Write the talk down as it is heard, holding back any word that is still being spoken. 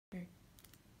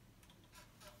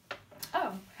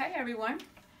everyone,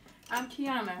 I'm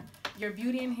Kiana, your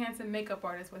beauty enhancing makeup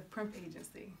artist with Primp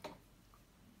Agency.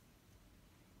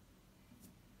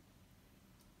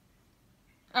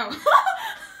 Oh.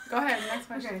 Go ahead, next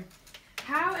question. Okay.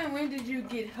 How and when did you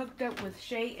get hooked up with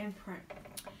Shay and Primp?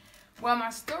 Well, my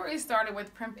story started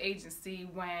with Primp Agency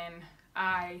when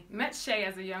I met Shay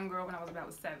as a young girl when I was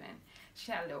about 7.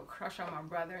 She had a little crush on my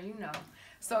brother, you know.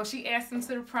 So she asked him to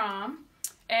the prom,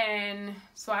 and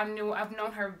so I've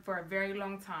known her for a very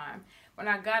long time. When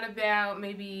I got about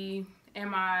maybe in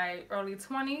my early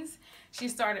 20s, she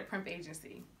started Primp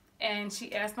Agency. And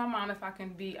she asked my mom if I can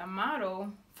be a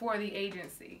model for the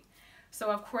agency. So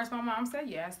of course my mom said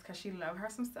yes, because she loved her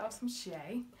some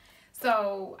Shay.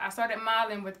 So I started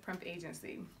modeling with Primp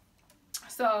Agency.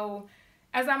 So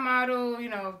as I modeled, you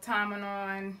know, time went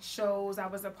on, shows I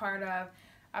was a part of,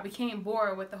 I became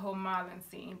bored with the whole modeling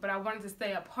scene. But I wanted to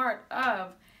stay a part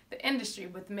of the industry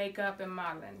with makeup and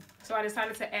modeling. So I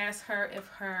decided to ask her if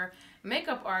her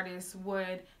makeup artist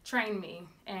would train me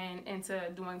into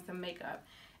doing some makeup.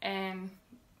 And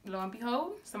lo and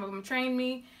behold, some of them trained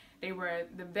me. They were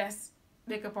the best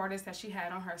makeup artists that she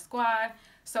had on her squad.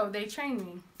 So they trained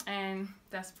me. And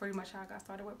that's pretty much how I got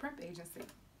started with Primp Agency.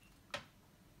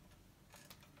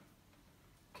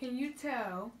 Can you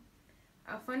tell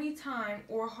a funny time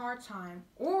or hard time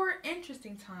or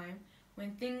interesting time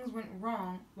when things went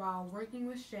wrong while working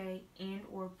with Shay and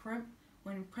or Primp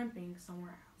when primping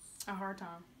somewhere else? A hard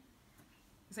time.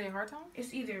 You say a hard time?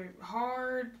 It's either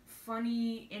hard,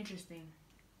 funny, interesting.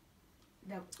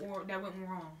 That went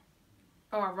wrong.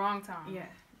 Oh, a wrong time. Yeah.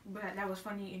 But that was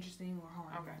funny, interesting, or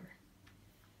hard. Okay.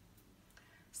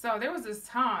 So there was this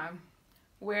time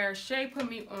where Shay put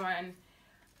me on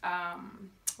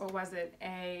what was it?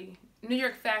 A New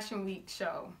York Fashion Week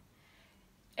show.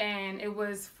 And it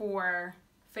was for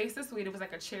Face the Sweet. It was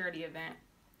like a charity event.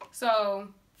 So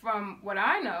from what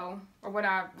I know, or what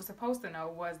I was supposed to know,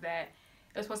 was that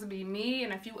it was supposed to be me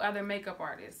and a few other makeup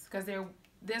artists, because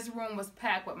this room was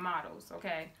packed with models,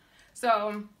 okay?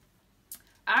 So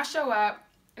I show up,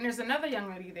 and there's another young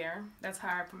lady there that's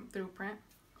hired through Primp.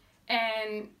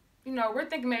 And, you know, we're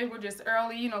thinking maybe we're just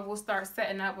early, you know, we'll start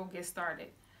setting up, we'll get started.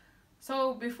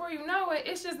 So before you know it,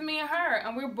 it's just me and her,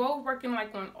 and we're both working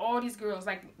like on all these girls.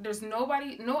 Like there's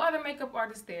nobody, no other makeup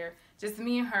artist there, just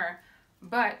me and her.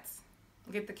 But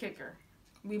get the kicker,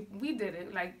 we did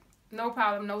it like no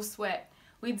problem, no sweat.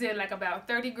 We did like about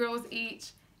 30 girls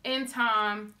each in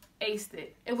time, aced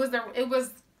it. It was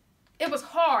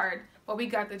hard, but we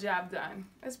got the job done.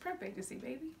 It's Primp Agency,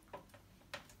 baby.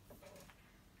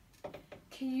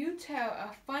 Can you tell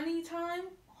a funny time,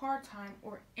 hard time,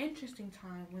 or interesting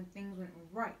time when things went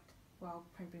right while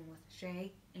primping with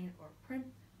Shay and or Primp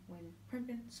when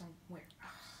primping somewhere?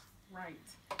 Right.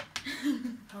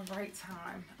 A right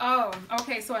time. Oh,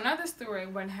 okay. So another story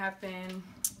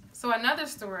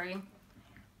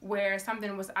where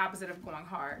something was opposite of going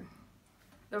hard.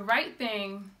 The right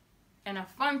thing and a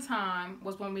fun time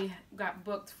was when we got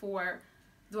booked for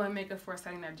doing makeup for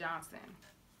Selena Johnson.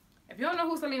 If you don't know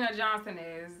who Selena Johnson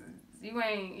is, you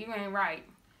ain't right.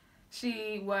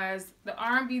 She was the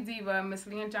R&B diva, Miss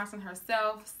Selena Johnson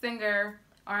herself, singer,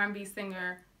 R&B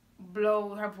singer.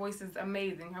 Her voice is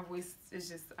amazing. Her voice is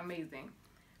just amazing.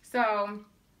 So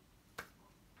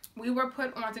we were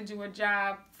put on to do a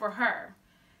job for her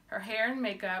hair and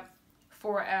makeup,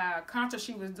 for a concert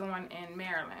she was doing in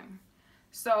Maryland.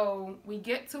 So we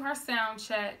get to her sound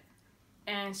check,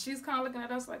 and she's kind of looking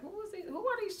at us like, who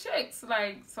are these chicks?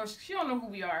 Like, so she don't know who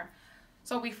we are.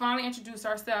 So we finally introduced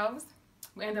ourselves.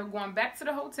 We ended up going back to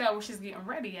the hotel where she's getting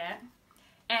ready at.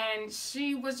 And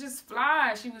she was just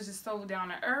fly. She was just so down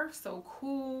to earth, so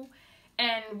cool.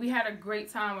 And we had a great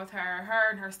time with her. Her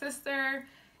and her sister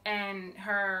and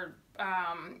her,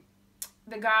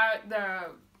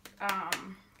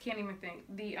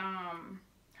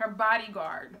 her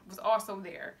bodyguard was also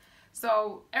there.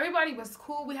 So everybody was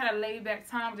cool. We had a laid back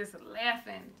time, just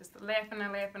laughing and laughing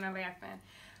and laughing.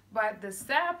 But the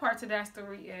sad part to that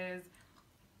story is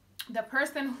the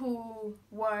person who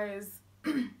was,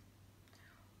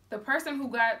 the person who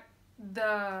got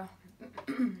the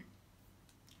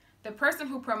person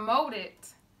who promoted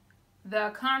the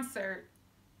concert,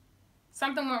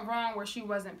 something went wrong where she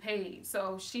wasn't paid.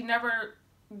 So she never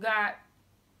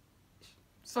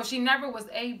was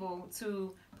able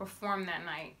to perform that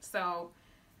night. So,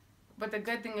 but the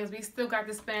good thing is we got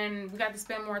to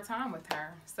spend more time with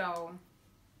her. So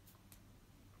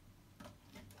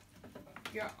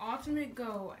your ultimate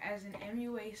goal as an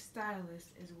MUA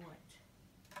stylist is what?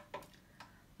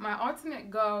 My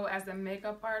ultimate goal as a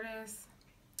makeup artist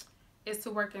is to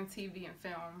work in TV and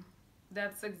film.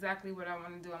 That's exactly what I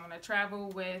want to do. I want to travel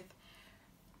with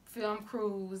film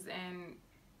crews and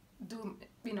do,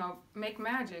 make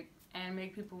magic and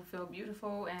make people feel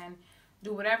beautiful and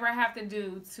do whatever I have to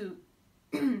do to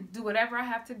do whatever I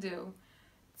have to do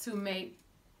to make.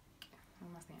 What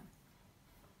am I saying?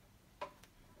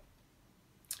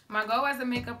 My goal as a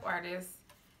makeup artist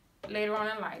later on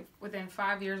in life, within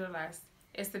 5 years or less,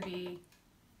 is to be.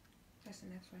 That's the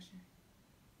next question.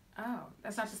 Oh,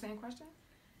 that's not the same question?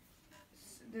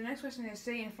 The next question is,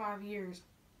 say in 5 years,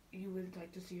 you would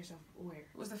like to see yourself where?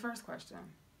 What was the first question?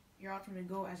 Your ultimate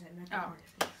goal as a makeup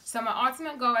artist. So my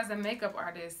ultimate goal as a makeup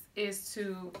artist is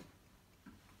to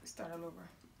start all over.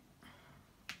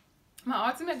 My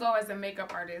ultimate goal as a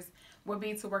makeup artist would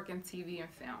be to work in TV and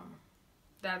film.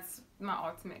 That's my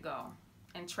ultimate goal.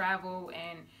 And travel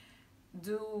and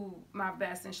do my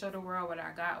best and show the world what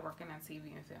I got working on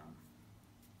TV and film.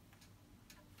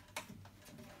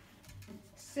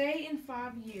 Say in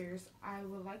 5 years, I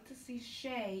would like to see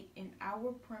Shay in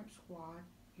our Primp Squad.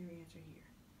 Your answer here.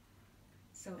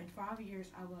 So in 5 years,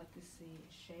 I would like to see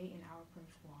Shay in our Primp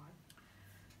Squad.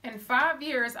 In 5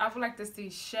 years, I would like to see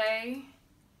Shay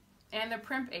and the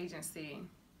Primp Agency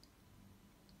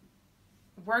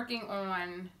working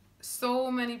on so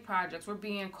many projects. We're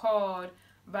being called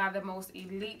by the most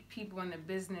elite people in the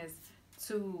business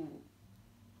to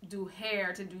do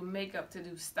hair, to do makeup, to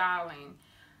do styling.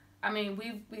 I mean,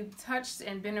 we've touched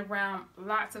and been around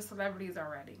lots of celebrities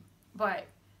already, but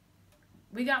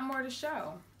we got more to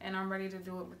show, and I'm ready to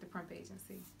do it with the Primp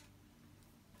Agency.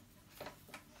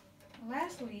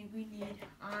 Lastly, we need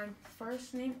I'm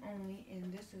first name only,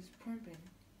 and this is Primpin',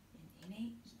 and it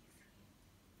ain't easy.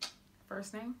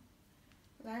 First name?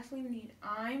 Lastly, we need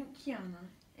I'm Kiana,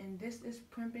 and this is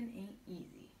Primpin' Ain't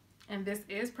Easy. And this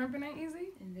is Primpin' Ain't Easy?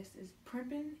 And this is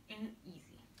Primpin' Ain't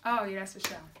Easy. Oh, yeah, that's for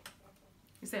sure.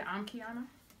 You said I'm Kiana?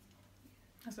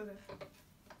 That's what it is.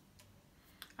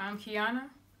 I'm Kiana,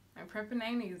 and Primpin'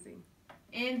 Ain't Easy.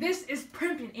 And this is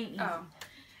Primpin' Ain't Easy. Oh.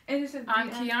 And it says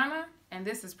I'm Kiana, and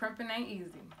this is Primpin' Ain't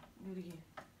Easy. Do it again.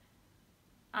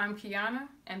 I'm Kiana,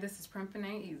 and this is Primpin'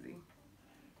 Ain't Easy.